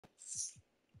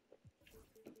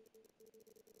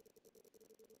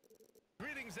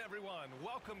Greetings, everyone.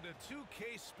 Welcome to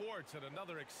 2K Sports and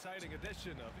another exciting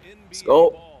edition of NBA Let's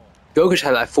go. Ball. Jokic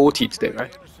had like 40 today,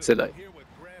 right? So like,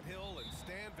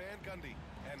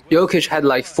 Jokic had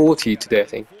like 40 today, I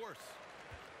think.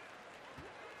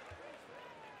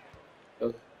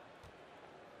 Oh.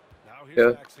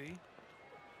 Yeah.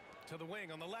 To the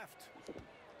wing on the left.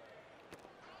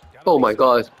 Oh my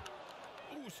God.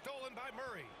 Ooh, stolen by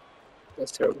Murray.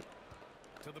 That's terrible.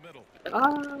 To the middle.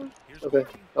 Ah. Okay.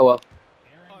 Oh well.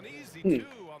 Uneasy two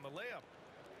on the layup.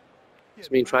 It's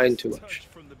been trying too much.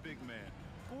 From the big man.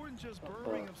 Gordon just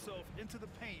burrowing himself into the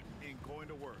paint and going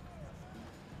to work.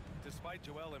 Despite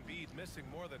Joel Embiid missing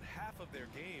more than half of their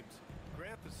games,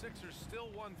 Grant, the Sixers still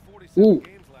won 47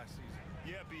 games last season.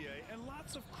 Yeah, BA, and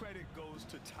lots of credit goes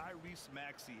to Tyrese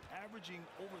Maxey, averaging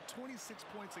over 26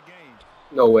 points a game.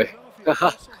 No way.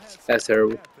 That's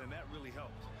terrible. And that really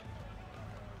helps.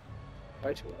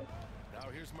 Right. Now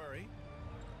here's Murray.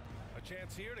 A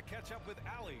chance here to catch up with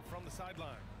Ali from the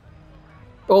sideline.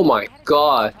 Oh my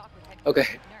God. Okay.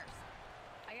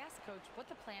 I asked Coach what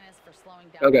the plan is for slowing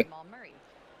down Okay. Jamal Murray.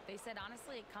 They said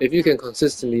honestly it comes If you can down to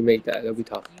consistently make that, it'll be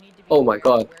tough. you need to be Oh my aware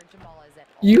God. of where Jamal is at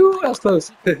all You, times. that's close.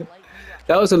 He can light you up.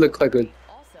 That also looked quite good.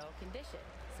 Also condition,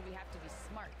 so we have to be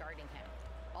smart guarding him.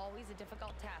 Always a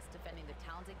difficult task defending the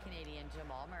talented Canadian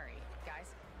Jamal Murray. Guys,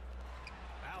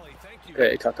 Ali, thank you.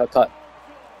 Okay, cut.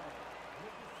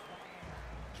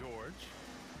 George.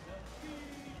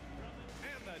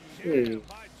 And the jam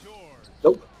by George.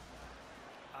 Nope.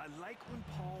 I like when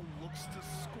Paul looks to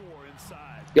score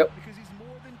inside. Yep. Because he's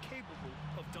more than capable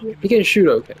of dunking. He can shoot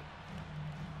okay.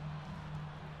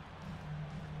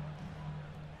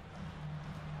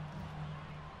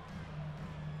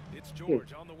 It's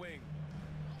George on the wing.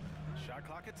 Shot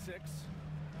clock at 6.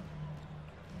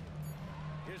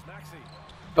 Here's Maxey.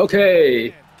 Okay.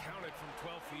 And counted from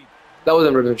 12 feet. That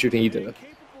wasn't rhythm shooting either. Though.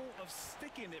 Capable of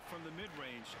sticking it from the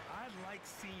mid-range. I like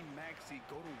seeing Maxey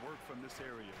go to work from this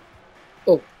area.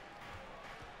 Oh.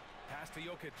 Pass to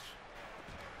Jokic.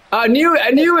 I knew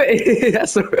it!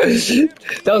 That's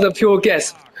that was a pure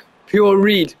guess. Pure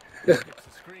read. Gets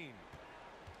the screen.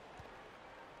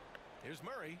 Here's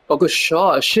Murray. Oh, good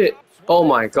shot. Shit. Oh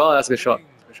my God, that's a good shot.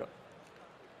 Good shot.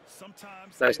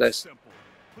 Sometimes Nice, it's nice. simple.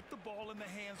 Put the ball in the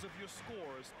hands of your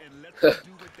scorers and let them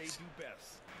do what they do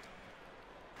best.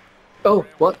 Oh,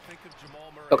 what? Think of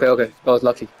Jamal Murray. Okay. I was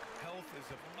lucky. Health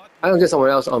is of utmost I don't get someone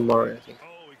else on Murray, I think.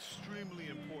 Oh, extremely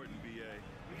important, BA.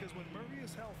 Because when Murray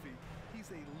is healthy, he's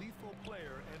a lethal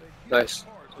player and a huge Nice.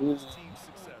 part of his team's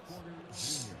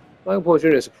success. Michael Porter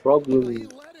Jr. is He probably.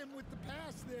 led him with the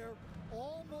pass there,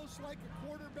 almost like a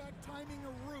quarterback timing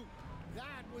a route.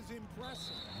 That was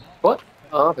impressive. What?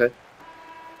 Oh, okay.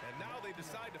 And now they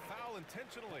decide to foul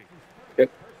intentionally.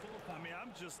 Okay. I mean,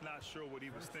 I'm just not sure what he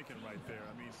was thinking right there.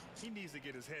 I mean, he needs to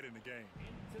get his head in the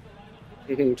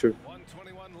game. True.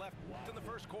 1:21 left in the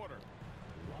first quarter.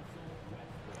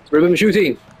 Rhythm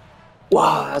shooting.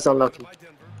 Wow, that's unlucky. By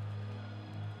Denver.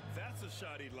 That's a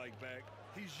shot he'd like back.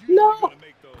 He's usually No. going to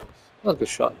make those. That was a good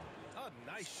shot. A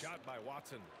nice shot by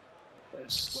Watson.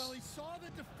 Yes. Well, he saw the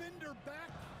defender back,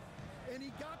 and he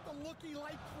got the look he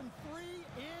liked from 3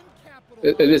 and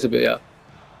capitalized. It is a bit, yeah.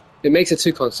 It makes it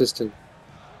too consistent.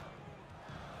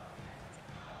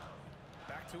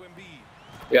 Back to Embiid.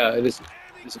 Yeah, it is. And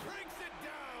he cranks it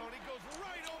down. He goes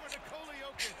right over to Nikola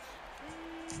Jokic.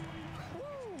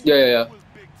 Yeah. That was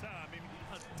big time. I mean,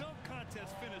 a dunk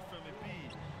contest finish from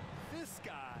Embiid. This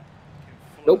guy can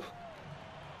float. Nope.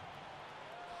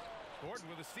 Gordon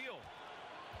with a steal.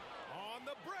 On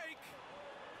the break.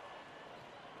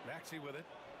 Maxey with it.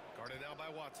 Guarded now by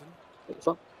Watson. What the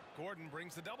fuck? Gordon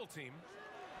brings the double team.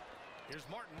 Here's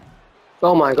Martin.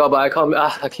 Oh my God, but I can't.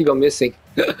 I keep on missing.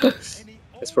 And he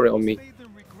That's probably on almost me. made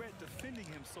them regret defending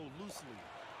him so loosely.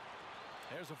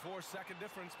 There's a 4-second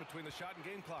difference between the shot and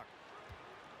game clock.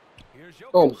 Here's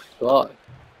Jokic. Oh my God.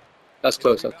 That's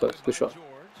close. That's close. Good shot. George.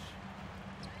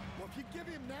 Well, if you give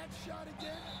him that shot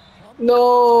again,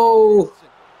 No.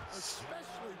 especially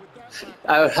with that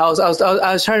lack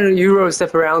I was trying to Euro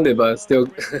step around it, but still.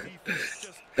 Great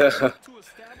defense, just to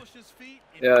establish his feet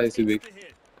and Yeah, he's too takes big. the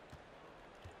hit.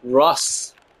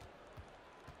 Russ.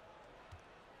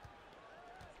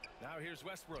 Now here's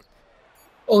Westbrook.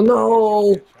 Oh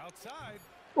no. Jokic outside.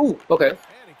 Ooh. Okay. And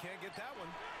he can't get that one.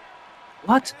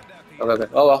 What? And at the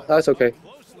Okay. Oh well, that's okay.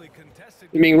 closely contested.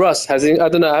 You mean Russ? Has he? I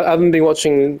don't know. I haven't been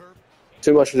watching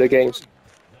too much of their games.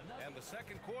 And the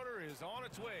second quarter is on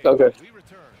its way. Okay. We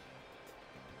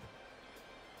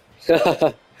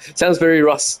return. Sounds very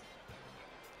Russ.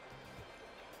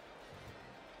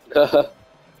 And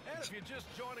if you're just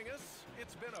joining us,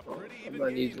 it's been a pretty I even might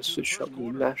game need to through the switch first up the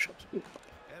quarter. matchups. And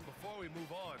before we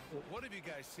move on, what have you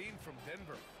guys seen from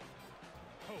Denver?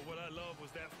 Oh, what I love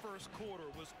was that first quarter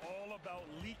was all about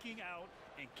leaking out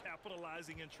and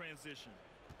capitalizing in transition.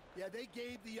 Yeah, they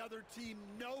gave the other team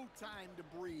no time to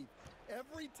breathe.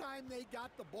 Every time they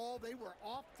got the ball, they were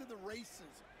off to the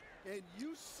races. And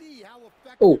you see how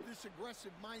effective this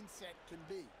aggressive mindset can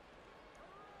be.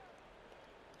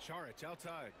 Charic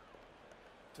outside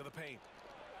to the paint.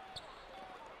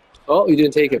 Oh, you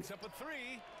didn't take it. Up a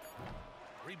three.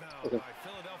 Rebound Okay. by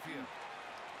Philadelphia.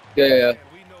 Yeah. And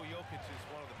we know Jokic is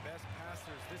one of the best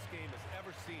passers this game has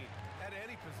ever seen at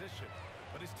any position.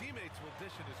 But his teammates will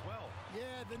dish it as well. Yeah,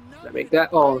 the That numbers make that.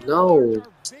 Oh by and no! large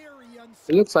are very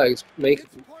It looks like it's making.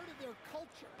 It's part of their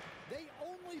culture. They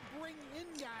only bring in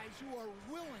guys who are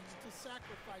willing to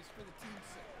sacrifice for the team's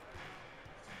sake.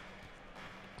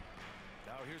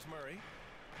 Now here's Murray.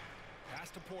 Pass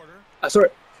to Porter. I saw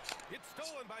it. It's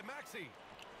stolen by Maxey.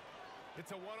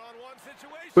 It's a one-on-one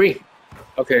situation. Green.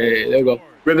 Okay, there we go.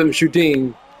 Rhythm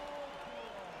shooting.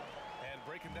 And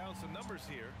breaking down some numbers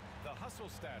here, the hustle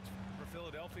stats for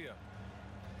Philadelphia.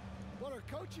 Well, our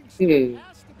coaching staff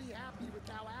has to be happy with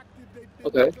how active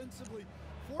they've been defensively.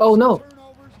 Oh no.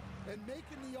 Turnovers and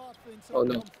making the offense Oh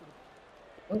no.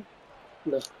 uncomfortable.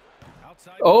 No.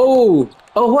 Outside Oh.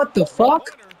 Oh, what the fuck?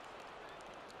 Pointer.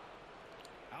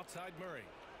 Outside Murray.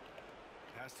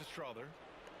 Pass to Strother.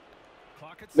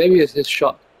 Clock at Maybe 6. it's his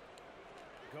shot.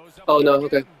 Goes up Oh no.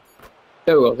 again. Okay.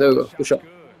 There we go. There we go. Good Shot's shot.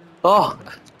 good. Oh,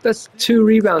 that's 2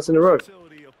 rebounds in a row.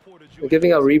 Versatility of Porter We're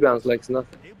giving out rebounds like it's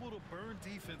nothing. able to burn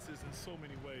defenses in so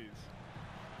many ways.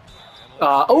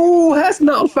 Oh, that's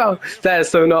not a foul. That is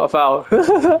so not a foul.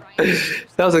 That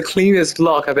was the cleanest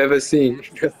block I've ever seen.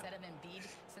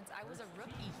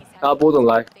 I wouldn't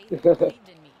lie. And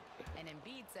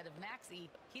Embiid said of Maxey,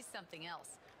 he's something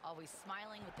else. Always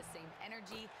smiling with the same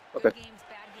energy. Okay. Good games,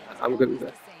 bad games, I'm good with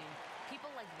always that. the same. People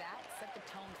like that set the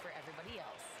tone for everybody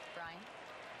else. Brian?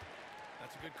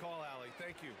 That's a good call, Allie.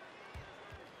 Thank you.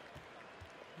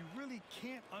 You really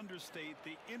can't understate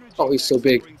the energy Oh, he's so Maxey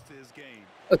big. brings to his game.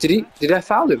 Oh, did I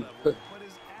foul him? But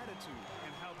his attitude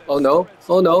and how that Oh no. spreads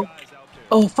Oh no. guys out there.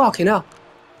 Oh fucking hell.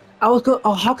 I was going.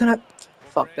 Oh, how can I?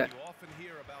 Fuck that. You often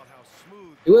hear about how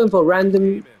smooth You went for the random.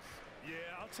 game is. Yeah,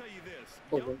 I'll tell you this.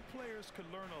 Okay. Young players could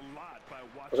learn a lot by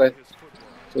watching Okay. his footwork.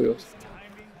 So it was. His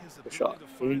timing, his ability shot. to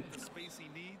find the space he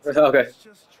needs Okay. is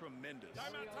just tremendous.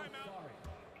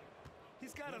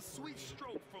 He's got a sweet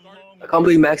stroke from long I can't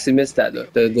believe Maxi missed that though.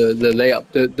 The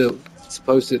layup. The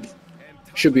supposed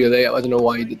should be a layup. I don't know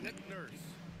why he did that. Nurse.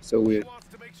 So weird. Wants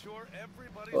to make sure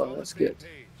everybody's Well, on the that's same good. page.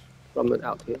 Drummond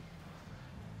out here.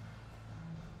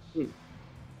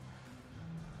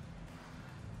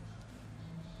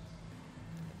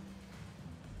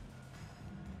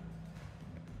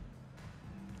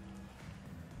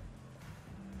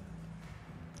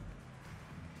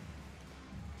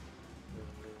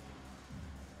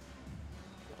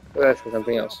 That's for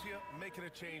something else. Philadelphia making a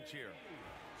change here.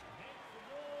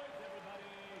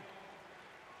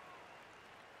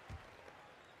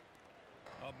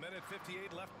 A minute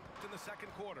 58 left in the second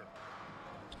quarter.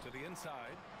 To the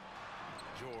inside.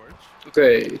 George.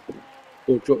 Okay.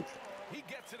 Oh, George. He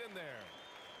gets it in there.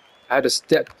 I had a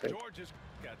step thing. George has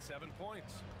got 7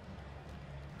 points.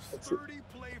 sturdy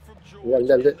play from George. Yeah, I'm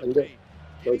done, in the I'm done. paint.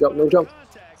 No jump, no jump.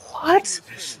 Contact What?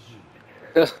 to his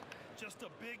finish. Just a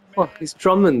big Oh, man, he's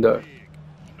Drummond though. big.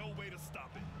 No way to stop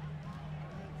it.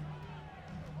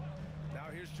 Now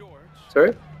here's George. Sorry?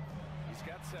 He's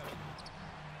got 7.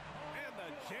 And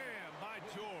the jam by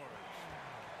George.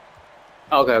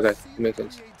 Okay, okay. See Makes the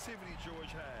sense. creativity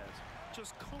George has.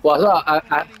 Just Well, I thought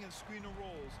comfortable I- hitting and screening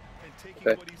rolls and taking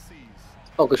Okay. what he sees.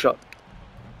 Oh, good shot.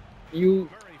 You.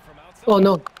 Murray from outside. Oh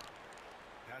no.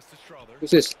 Pass to Strother.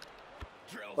 Who's this?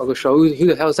 Drills Oh, good shot. Who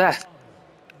the hell is that?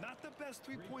 Not the best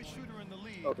three-point shooter in the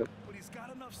league, Okay. but he's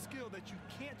got enough skill that you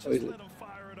can't Oh, just is it? let him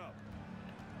fire it up.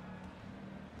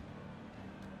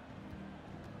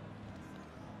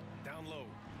 down low.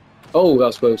 Oh, that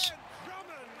was close.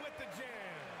 Drummond with the jam.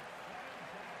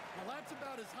 Well, that's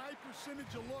about as high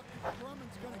percentage of look as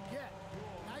Drummond's going to get.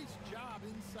 Nice job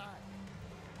inside.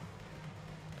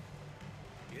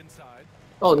 Inside.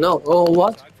 Oh no. Oh,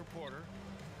 what? Side for Porter.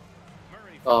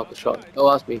 Murray from Oh, good shot. outside.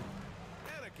 Oh, that's me.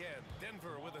 And again,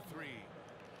 Denver with a 3.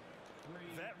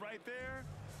 That right there,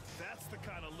 that's the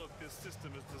kind of look this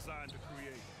system is designed to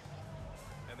create.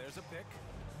 And there's a pick.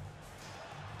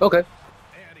 Okay.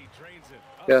 And he drains it.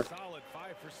 A Yeah. solid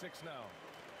 5 for 6 now.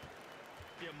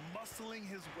 Yeah, muscling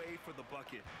his way for the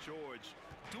bucket. George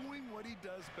doing what he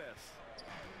does best.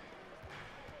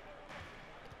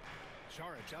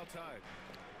 Charic outside.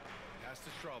 Pass to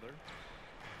Strother.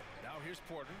 Now here's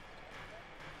Porter.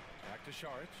 Back to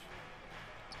Sharich.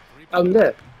 I'm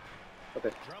there. Okay.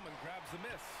 Drummond grabs the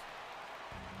miss.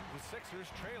 The Sixers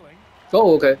trailing.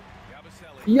 Oh, okay.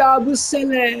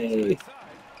 Yabusele. Yabusele!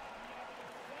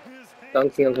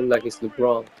 Dunking on him like it's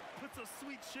LeBron. Puts a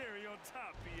sweet cherry on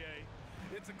top, BA.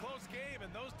 It's a close game,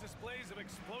 and those displays of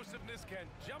explosiveness can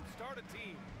jumpstart a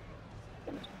team.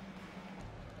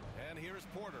 And here's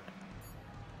Porter.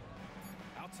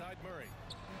 Outside Murray.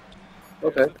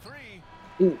 Okay. There's the three.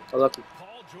 Ooh, unlucky.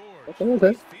 Paul George. Okay, okay.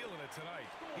 He's feeling it tonight.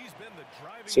 He's been the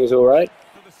driving Seems alright.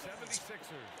 for the 76ers.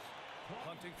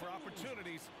 Hunting for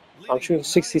opportunities. I'm shooting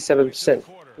 67%.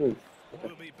 We'll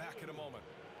be back in a moment.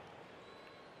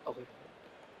 Okay.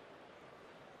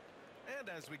 And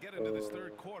as we get into this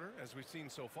third quarter, as we've seen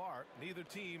so far, neither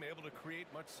team able to create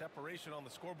much separation on the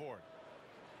scoreboard.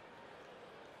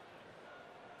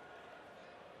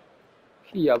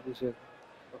 Yabusele.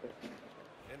 Okay.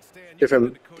 And Stan, you Different- got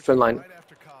into coaching different line. right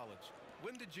after college.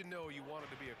 When did you know you wanted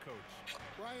to be a coach?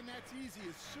 Brian, that's easy.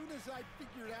 As soon as I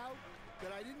figured out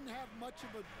that I didn't have much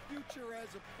of a future as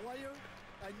a player,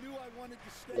 I knew I wanted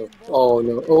to stay involved. Oh in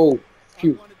the no. game. Oh, I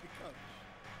phew. wanted to coach.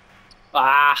 And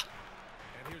Ah!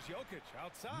 here's Jokic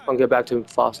outside. I'll get back to him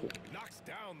fast. Knocks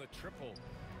down the triple.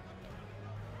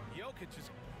 Jokic has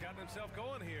gotten himself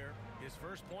going here. His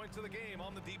first points of the game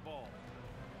on the deep ball.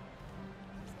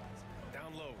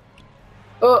 Down low.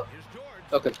 Oh! Here's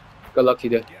George. Okay. Got lucky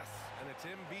there. Yes, and it's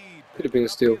Embiid. Could have been a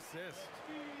steal. Picking up the assist.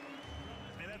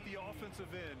 And at the offensive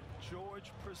end,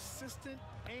 George persistent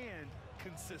and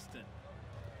consistent.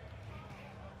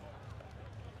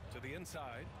 To the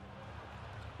inside.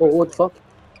 Oh, what the fuck?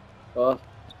 Gordon's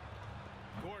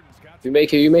got You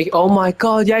make it, you make it. Oh my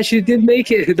god, you actually did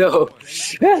make it though.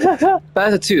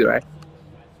 That's a 2, right?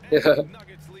 Yeah.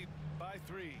 Nuggets lead by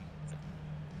 3.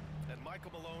 And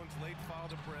Michael Malone's late foul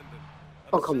to Brendan.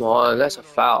 Oh, come on, that's a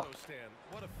foul.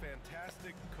 What a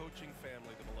fantastic coaching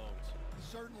family, the Malones.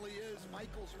 Certainly is.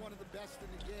 Michael's one of the best in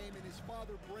the game, and his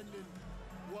father, Brendan,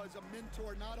 was a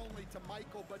mentor not only to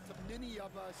Michael, but to many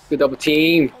of us. Good double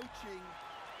team. Coaching,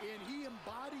 and he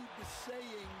embodied the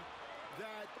saying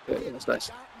that Yeah, he that's had nice.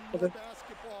 gotten Okay. more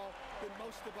basketball than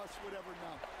most of us would ever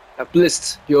know. I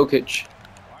blitzed Jokic.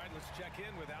 All right, let's check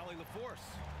in with Ali LaForce.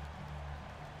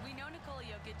 We know Nikola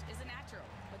Jokic is a natural,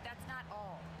 but that's not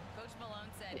all. Coach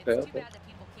Malone said Okay, it's too okay. bad that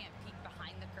people can't peek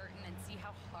behind the curtain and see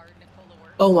how hard Nikola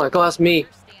works. Oh my god, that's me.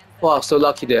 Understands that Wow, so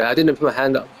lucky there. I didn't put my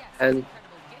hand up. yes, he's And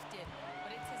incredibly gifted,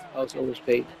 but it's his I was work almost ethic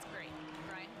paid. that's great.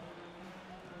 Brian?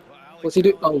 Well, Ali What's he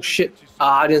doing? Oh challenged shit. Jokic.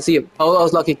 Ah, I didn't see him. Oh, I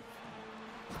was lucky.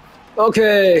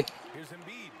 Okay. Here's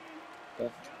Embiid. Yeah. There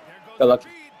goes Got lucky.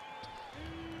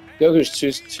 Embiid.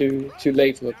 Jokic too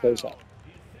late for the closeout.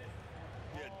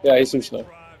 Yeah, he's too slow.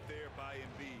 Drive there by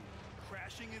Embiid,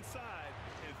 crashing inside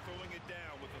and throwing it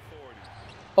down with authority.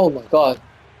 Oh my god.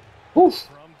 Oof.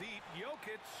 From deep,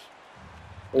 Jokic.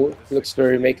 Oh, looks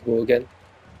very makeable again.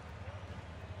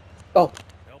 Oh.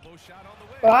 Elbow shot on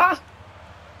the way. Ah!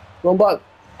 Wrong button.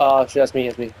 Ah, shit, that's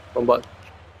me. Wrong button.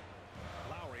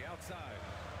 Lowry outside.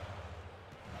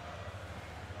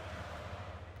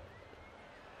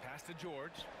 Pass to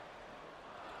George.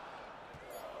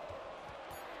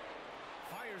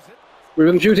 Fires it.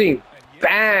 Rhythm shooting. And yes,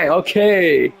 Bang!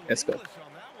 Okay. Let's go. English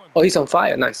on that one. Oh, he's on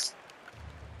fire. Nice.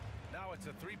 Now it's a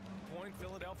 3-point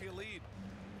Philadelphia lead.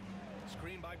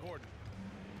 Screen by Gordon.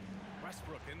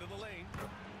 Westbrook into the lane.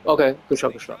 Okay, good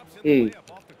shot. Drops in the Hmm.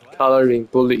 layup off the glass. Tyler being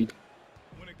bullied.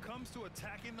 When it comes to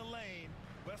attacking the lane,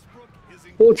 Westbrook is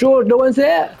Oh, George, no one's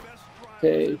there. best drivers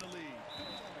Okay. in the league.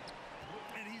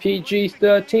 And he's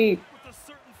PG-13. with a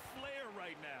certain flair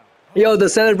right now. Yo, the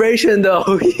celebration though.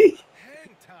 Hang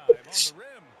time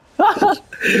on the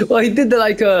rim. Well, he did the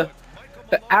like a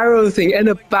arrow thing and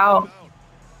a bow.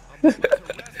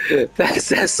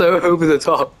 That's so over the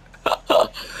top.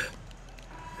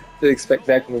 Didn't expect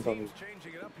that coming from him.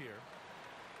 Changing it up here.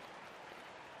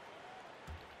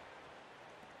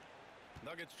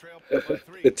 Nuggets trail by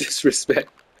 3. The disrespect.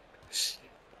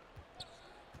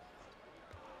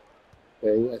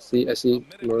 Okay, I see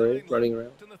Murray running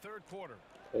around. In the third quarter.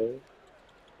 Okay,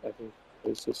 I think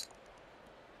it's just.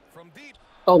 From deep.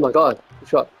 Oh my god, good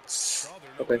shot. Oh,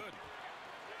 they're no Okay. good.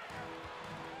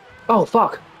 Oh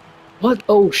fuck! What?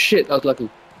 Oh shit! I was lucky.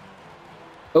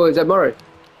 Oh, is that Murray?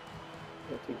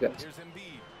 I think that's. Here's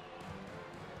Embiid.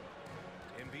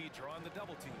 Embiid drawing the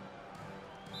double team.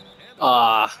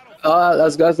 That's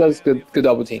good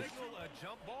double team. Signal a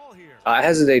jump ball here. I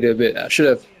hesitated a bit. I should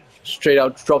have straight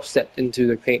out drop stepped into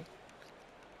the paint.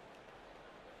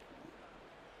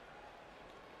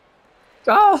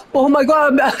 Oh my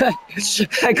god!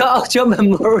 I got out jump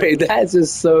and Murray. That's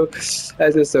just so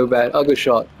bad. Oh, good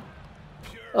shot.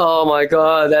 Pure Oh my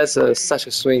god, that's such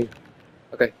a swing.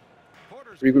 Okay,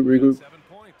 Porter's regroup, got regroup. 7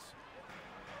 points.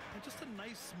 And just a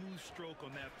nice smooth stroke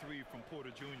on that three from Porter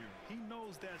Jr. He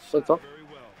knows that What the shot fuck? very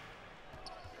well.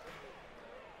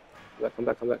 Come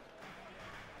back, come back.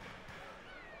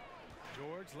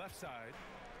 George left side.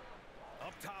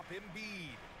 Up top,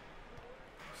 Embiid.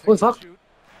 What the fuck? Shoot.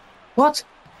 What?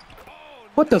 Oh,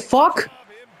 What the nice fuck? job,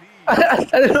 Embiid.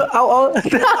 I don't know.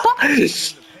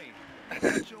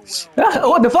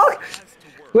 What the fuck?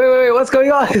 Wait, what's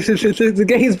going on? The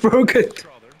game's broken.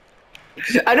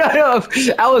 I don't know.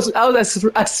 I was as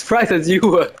surprised as you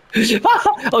were.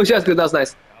 Oh, shit, that's good. That was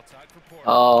nice. Outside for Porter.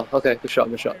 Oh, okay. Good shot,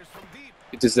 good shot. Fires from deep.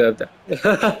 You deserved that.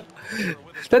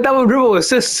 That double dribble was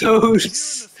just so. Here in the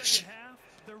second half,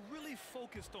 they're really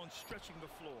focused on stretching the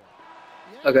floor.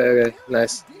 Okay,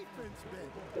 nice. Defense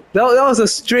big. That was a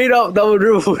straight up double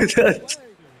dribble. They gotta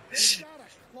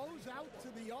close out to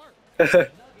the arc. And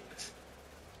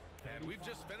we've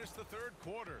just finished the third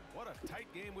quarter. What a tight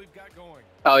game we've got going.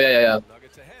 Oh yeah.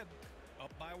 Nuggets ahead,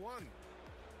 up by 1.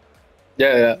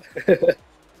 Yeah.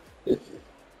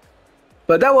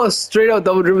 But that was straight up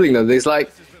double dribbling though. It's like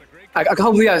This has been a great I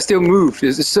can't believe I still moved.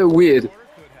 It's so weird. quarter.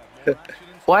 Could have more action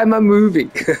in Why am I moving?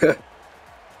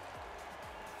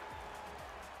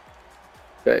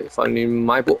 Okay, finally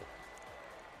my ball.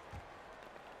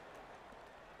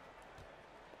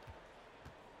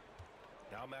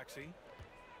 Now Maxey.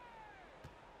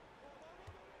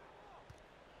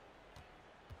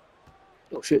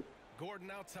 Oh shit. Gordon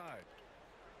outside.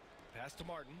 Pass to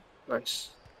Martin. Nice.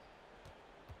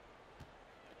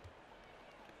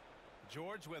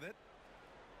 George with it.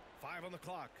 5 on the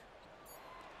clock.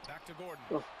 Back to Gordon.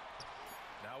 Oh.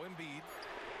 Now Embiid.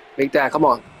 Make that, come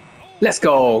on. Let's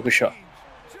go. Good shot.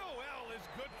 Joel is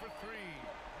good for 3.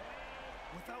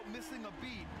 Without missing a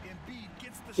beat, Embiid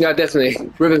gets the Yeah, shot.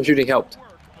 definitely. Rhythm shooting helped.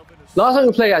 Work of an Last time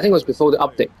we played, I think it was before the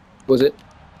update. Was it?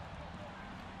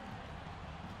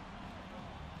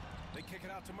 They kick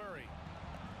it out to Murray.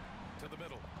 To the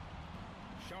middle.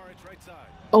 Saric right side.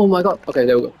 Oh my god. Okay,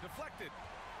 there we go. Deflected.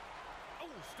 Oh,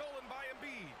 stolen by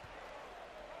Embiid.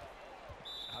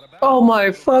 Out of bounds. Oh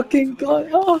my fucking god.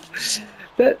 Oh.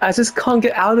 That, I just can't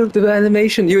get out of the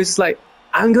animation. He was just like,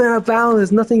 I'm going out of bounds.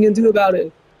 There's nothing you can do about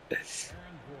it. That's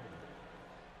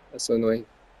so annoying.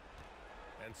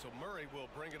 And so Murray will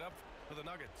bring it up for the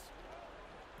Nuggets.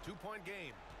 2-point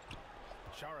game.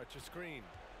 Saric a screen.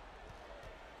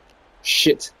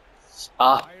 Shit.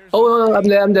 Oh, no,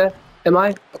 I'm there. Am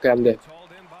I? Okay, I'm there. Hauled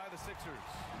in by the Sixers.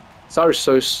 Sorry,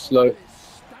 so slow. Is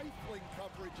stifling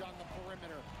coverage on the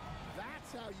perimeter.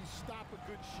 That's how you stop a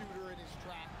good shooter in his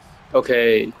tracks.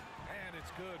 Okay. And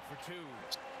it's good for 2.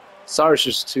 Sorry, it's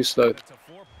just too slow. It's a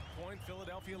 4-point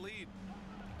Philadelphia lead.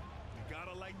 You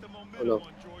gotta like the momentum Oh, no. on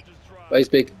George's drive. But he's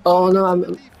big. Oh no, I'm.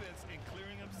 Defense in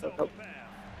clearing himself a path.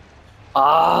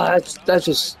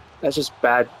 That's just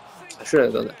bad. I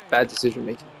shouldn't have done that. Bad decision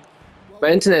making. My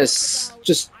internet is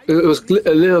just. It was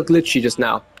a little glitchy just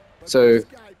now. So This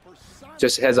guy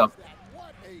just heads up. personifies that.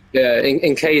 What a yeah,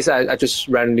 in case I just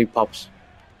randomly pops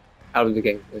out of the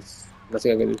game. There's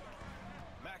nothing I can do.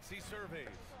 Maxey surveys.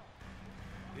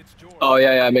 It's George. Oh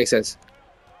yeah, it makes sense.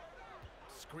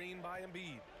 Screen by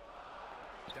Embiid.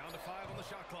 Down to 5 on the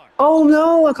shot clock. Oh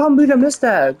no, I can't believe I missed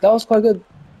that. That was quite good.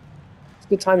 It's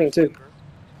good timing too.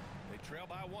 They trail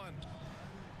by 1.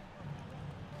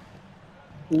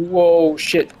 Whoa,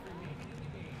 shit.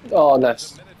 Oh,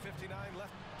 nice. Minute 59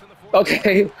 left in the fourth.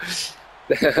 Okay.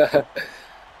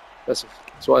 that's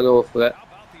what I know for that. How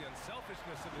about the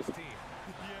unselfishness of this team?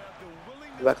 Yeah, the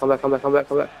willingness Come back.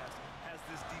 has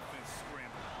this defense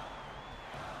scrambling.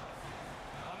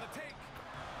 On the take.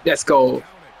 Let's go. Count it.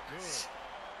 Good.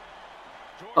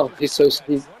 George Oh, is he's so at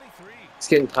he's 23.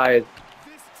 getting tired.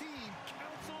 This team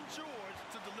counts on George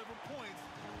to deliver points.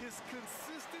 His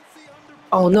consistency under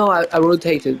Oh no, I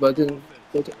rotated, but didn't.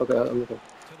 Okay, I'm okay. To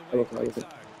the wing, Okay. right side. To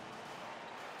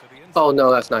the inside. Oh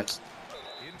no, that's nice.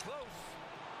 In close.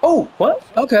 Oh, what?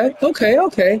 Okay. He was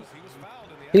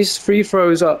fouled in the His free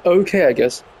throws are okay, I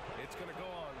guess. It's going to go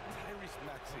on Tyrese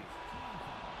Maxey.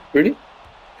 Really? And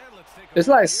let's take a It's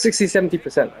look like here.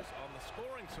 60-70%. On the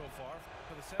scoring so far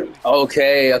for the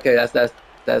 76ers. Okay, that's Well,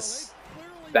 that's they've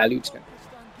clearly value been to them.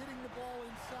 focused on getting the ball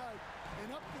inside.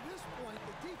 And up to this point, the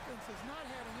defense has not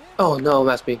had an answer. Oh no,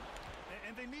 that's me.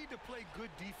 and they need to play good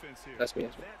defense here. That's me.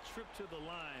 That trip to the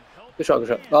line helped. Good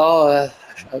shot. Oh,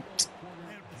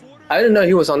 I didn't know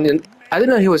he was on the. I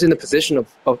didn't know he was in the position of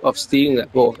stealing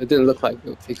that ball. It didn't look like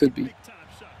he could be. Big time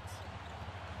shots.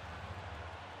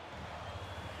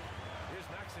 Here's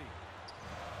Maxey.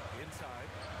 Inside.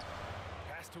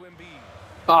 Pass to Embiid.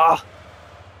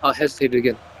 I hesitated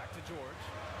again. Back to George.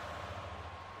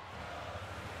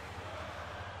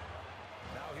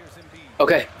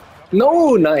 Okay.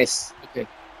 No, nice. Okay.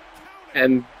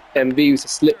 And B used to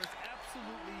slip.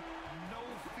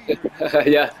 There's absolutely no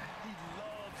fear. Yeah. He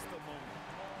loves the moment.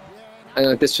 I'm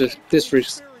gonna this.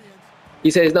 He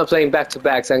said he's not playing back to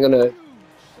back, so I'm gonna.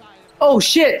 Oh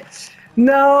shit!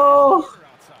 No!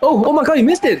 Oh my god, you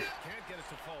missed it! Can't get it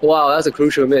to fall. Wow, that's a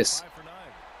crucial miss. 5 for 9.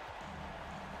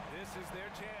 This is their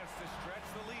chance to stretch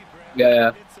the lead, Grant.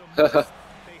 Yeah, It's a yeah. miss.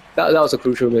 They That was a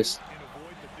crucial miss. and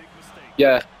avoid the big mistake.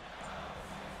 Yeah.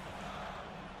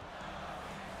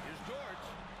 Here's George.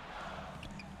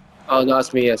 Oh no,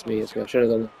 that's me. I should have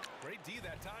done that. Great D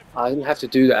that time. I didn't have to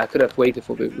do that. I could have waited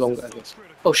for a bit longer, I guess.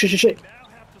 Oh shit! Now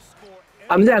have to score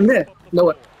I'm there. No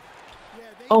way.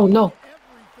 Oh no.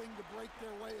 Everything to break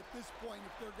their way at this point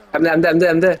if they're gonna I'm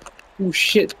there. Oh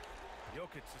shit.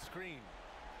 Jokic the screen.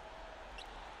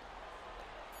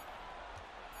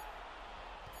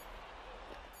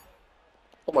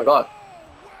 Oh my god.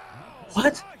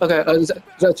 What? Okay.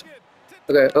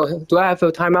 Okay. Do I have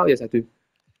a timeout? Yes, I do.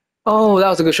 Oh, that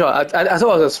was a good shot. I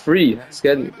thought it was free. That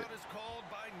scared me. Timeout is called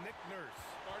by Nick Nurse.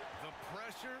 The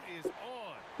pressure is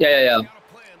on. Yeah. He's got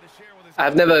a plan to share with his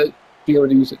I've never been able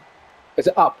to use it. Is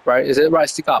it up, right? Is it right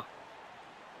stick up?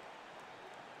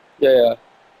 Yeah.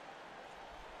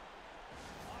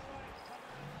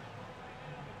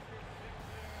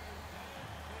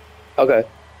 Okay.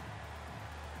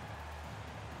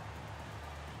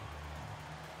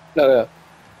 No.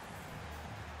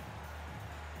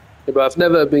 Yeah, but I've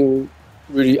never been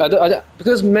really. I don't,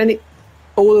 because many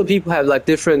older people have like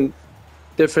different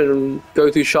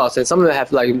go-to shots, and some of them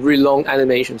have like really long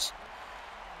animations.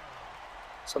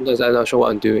 Sometimes I'm not sure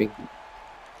what I'm doing.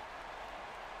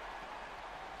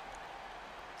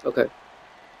 Okay.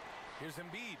 Here's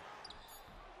Embiid.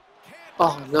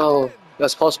 Oh no,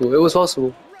 that's possible. It was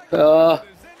possible. Headed to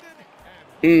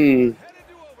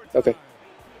overtime. Okay.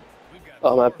 We've got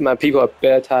Oh, my people are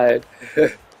bare tired.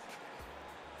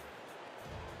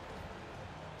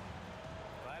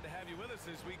 glad to have you with us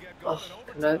as we get going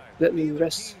in Can I overtime. let me Neither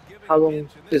rest? team giving How an long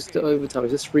inch in this is the game. overtime?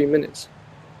 Is this 3 minutes?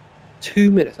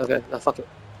 2 minutes. Okay, no, fuck it.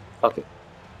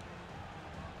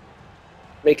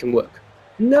 Make him work.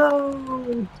 No.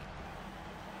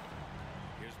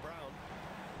 Here's Brown.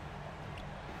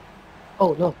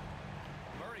 Oh no.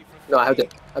 Murray for No, I have three.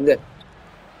 it. I'm there.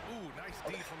 Ooh, nice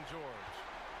D from George.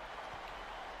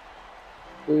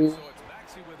 Ooh, So it's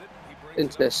Maxey with it. He brings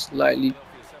internet it up. slightly.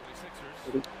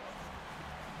 Philadelphia 76ers.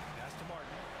 Pass to Martin.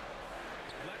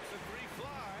 Lets the three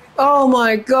fly. Oh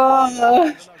my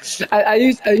god! I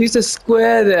used a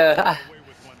square there. Away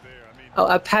with one there. I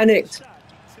mean, I panicked. shot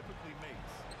he typically makes.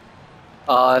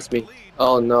 Oh, that's me.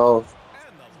 Oh no. And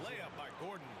the layup by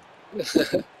Gordon.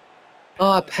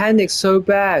 Oh, I panicked so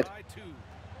bad. By 2. An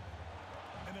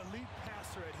elite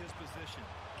passer at his position.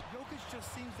 Jokic just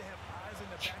seems to have eyes in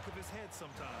the back of his head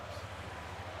sometimes.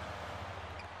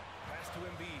 Pass to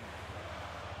Embiid.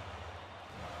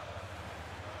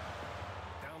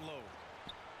 Down low.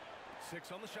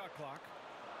 6 on the shot clock.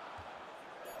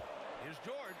 Here's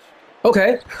George.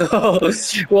 Okay.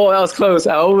 Whoa, that was close.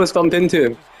 I almost bumped into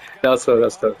him. That was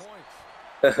close. Oh,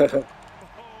 he's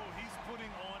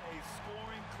putting on a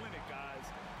scoring clinic, guys.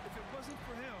 If it wasn't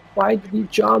for him, Why did he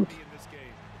jump? be in this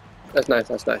game. That's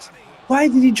nice. Why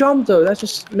did he jump though? That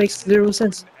just makes zero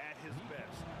sense. At his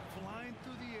best, flying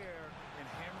through the air and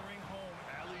hammering home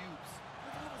alley-oops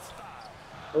with a little style.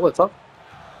 Oh, what the fuck?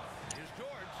 Here's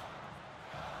George.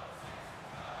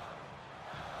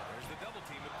 There's the double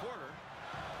team at quarter.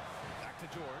 Back to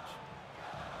George.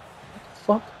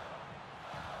 Fuck?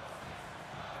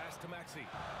 Pass to Maxey.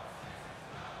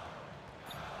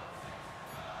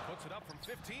 Puts it up from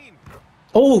 15.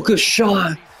 Oh, good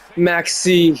shot,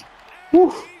 Maxi. Whew.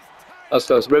 That was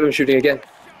close. Ribbon shooting again.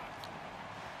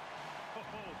 Oh,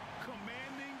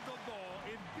 commanding the ball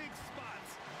in big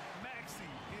spots. Maxey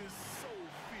is so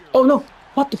fearless. Oh no!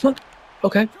 What the fuck?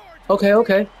 Okay.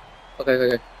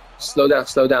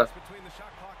 Slow down. Between the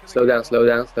shot clock and the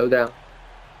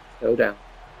Slow down.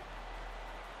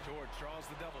 George draws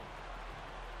the double.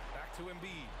 Back to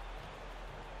Embiid.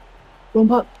 Wrong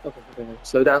part. Okay.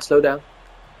 Slow down.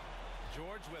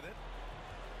 George with it.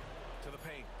 To the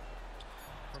paint.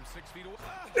 From 6 feet away.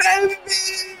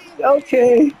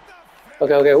 Okay.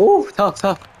 Ooh, tough.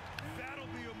 That'll be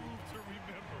a move to remember.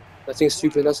 Nothing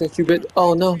stupid.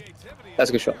 Oh no. That's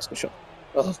a good shot.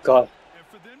 Oh god. And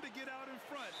for them to get out in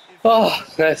front, if Oh,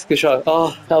 that's a good shot.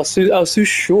 Oh, I was too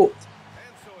short. And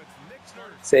so it's Nick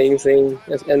Nurse. Same thing.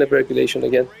 That's end of regulation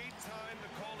again. Great time to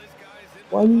call his guys in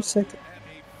 1 second. at a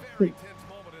very tense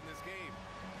moment in this game.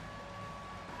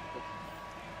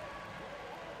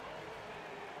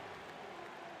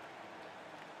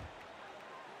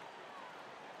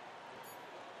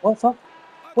 What fuck?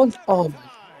 What? Oh my.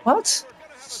 What?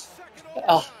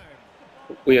 Oh,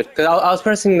 weird. Cause I was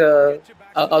pressing the.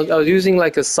 I was using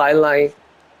like a sideline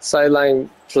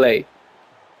play.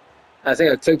 I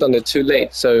think I clicked on it too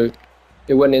late, so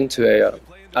it went into a. I don't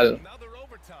know. Another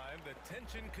overtime. The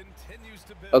tension continues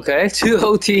to build. Okay, 2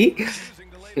 OT. Choosing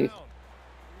to lay down.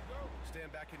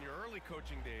 Stand back in your early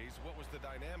coaching days. What was the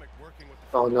dynamic working with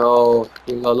the Oh no,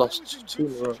 you lost Always in 2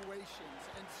 good in a row. situations,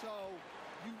 and so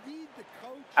you need the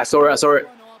coach I saw it. I saw it. and the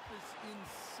front office in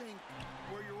sync,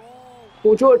 where you're all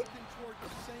Oh, George. working toward the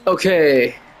same Okay.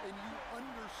 goal, and you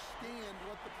understand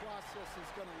what the process is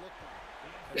going to look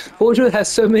like. Portugal has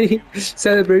so many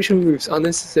celebration moves,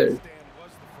 unnecessary.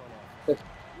 We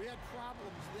had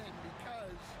problems then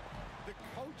because the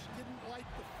coach didn't like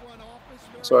the front office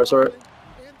very Sorry. often,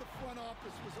 and the front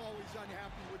office was always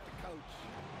unhappy with the coach.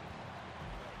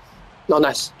 Not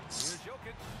nice.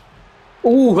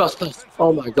 Ooh, that's tough.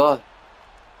 Oh my god.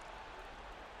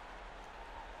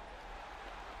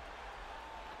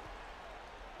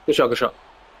 Good shot, good shot.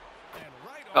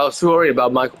 I was too worried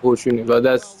about Michael Porter Jr., but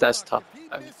that's tough. If he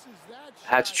I misses that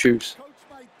had to shot, choose. coach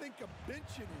might think of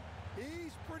benching him.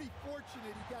 He's pretty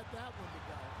fortunate he got that one to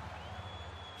go.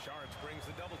 Shards brings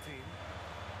the double team.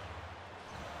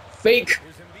 Fake.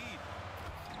 Here's Embiid.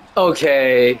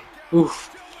 Okay. Oof.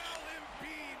 Joel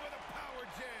Embiid with a power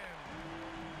jam.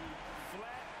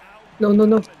 Flat out No. Joel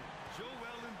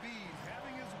Embiid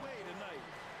having his way tonight.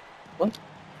 What?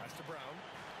 Pass to Brown.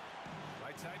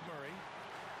 Right side Murray.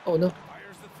 Oh no.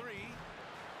 Fires the three.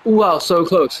 Ooh, wow, so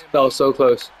close. That was so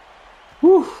close.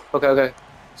 Whew. Okay.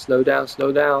 Slow down. And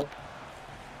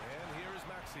here is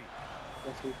Maxey.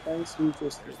 There's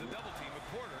the double team with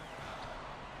Porter.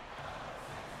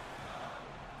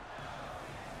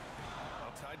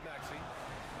 Outside Maxey.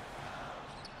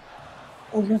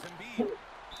 Oh no.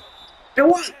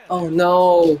 Embiid. Oh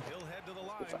no. He'll head to the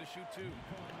line to shoot two.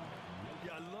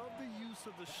 Yeah, I love the use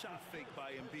of the shot fake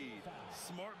by Embiid.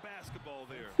 Smart basketball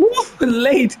there. Woo,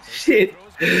 late. Shit.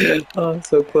 Oh,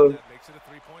 so close. That makes it a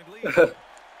three-point lead.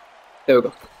 There we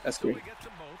go. That's So we great. get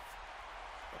them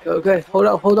both. Okay,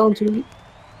 hold on to me. A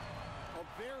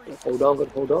very Hold on,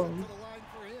 successful hold on. visit to the line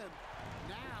for him.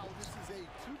 Now this is a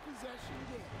two-possession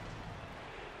game.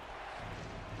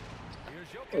 Here's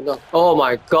Oh, Jokic. no. Oh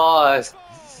my god.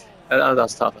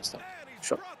 That's tough. And he's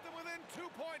Sure. brought them within 2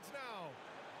 points now.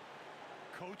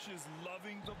 Coach is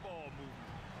loving the ball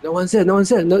movement. No one's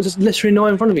there. No, just literally no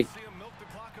one in front of me. See him milk the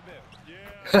clock a bit.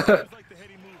 Yeah, seems like the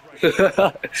heady move right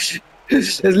there.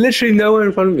 There's literally no one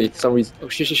in front of me for some reason. Oh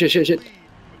shit. Lead with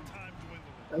time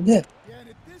dwindling. I'm there. Yeah, and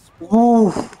at this point,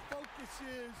 Ooh. the focus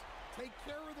is take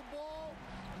care of the ball,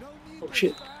 no needless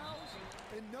shit. fouls,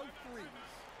 and no threes.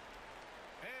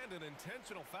 And an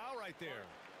intentional foul right there.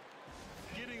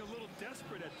 Getting a little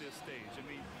desperate at this stage. I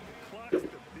mean, the clock's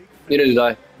the big Neither did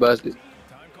I. But Time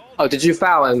called. oh, did you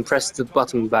foul and press the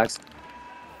button back?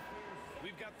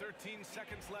 We've got 13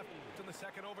 seconds left in the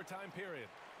second overtime period.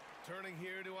 Turning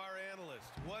here to our analyst.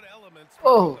 What elements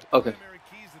Oh, the okay. primary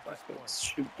keys at this point?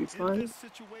 Should be In fine. this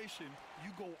situation,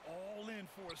 you go all in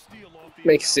for a steal off the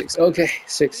Make inbounds 6. pass. Okay, They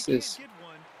 6 can't is get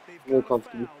one, they've more got to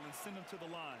comfortable. foul and send them to the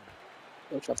line.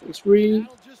 no traffic 3.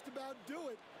 That'll just about do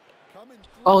it. Coming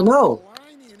through Oh, no. the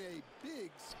line in a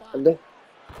big spot. I'm there.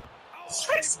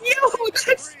 Yes, yo,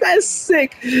 that's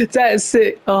sick. That's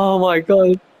sick. Oh my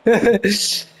god.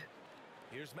 Here's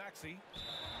Maxey.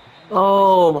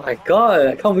 Oh my god.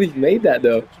 I can't believe you made that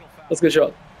though. That's a good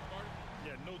shot.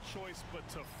 Yeah, no choice but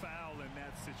to foul in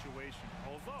that situation.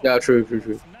 Although, Yeah, true. it's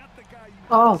not the guy you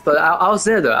Oh, but I was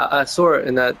there though. I saw it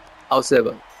in that. I was there,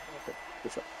 but okay,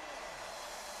 good shot.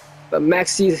 But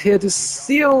Maxi is here to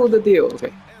seal the deal. Okay.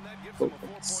 And that gives Cool. him a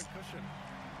 4-point cushion.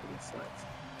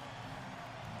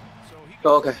 So he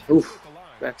Oh, goes okay. to Oof. the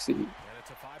line. Maxi. And it's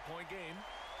a 5-point game.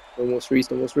 No more threes.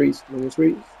 From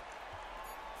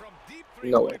deep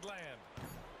No way. three-point land.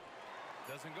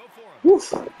 Doesn't go for him.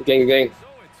 Woof. Again. So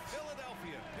it's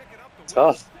Philadelphia picking up the win.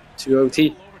 Tough. 2 OT.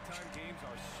 Overtime games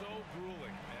are so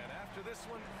grueling, and after this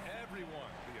one,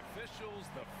 everyone, the officials,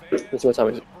 the fans, What time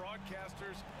is the it?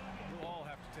 broadcasters, will all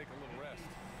have to take a little rest.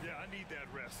 Yeah, I need that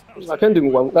rest. I can do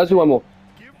one. Let's do one more.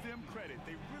 Give them credit.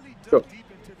 They really dug Sure. deep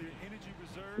into their energy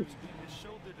reserves and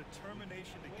showed their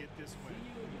determination to get this win.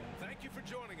 Thank you for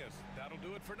joining us. That'll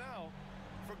do it for now.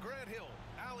 For Grant Hill,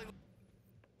 Allie.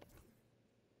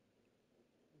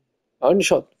 I only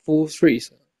shot 4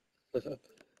 threes. Should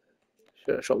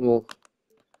have shot more.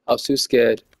 I was too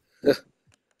scared.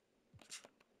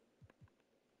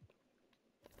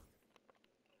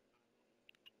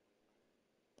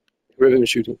 Rhythm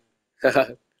shooting.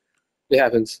 It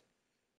happens.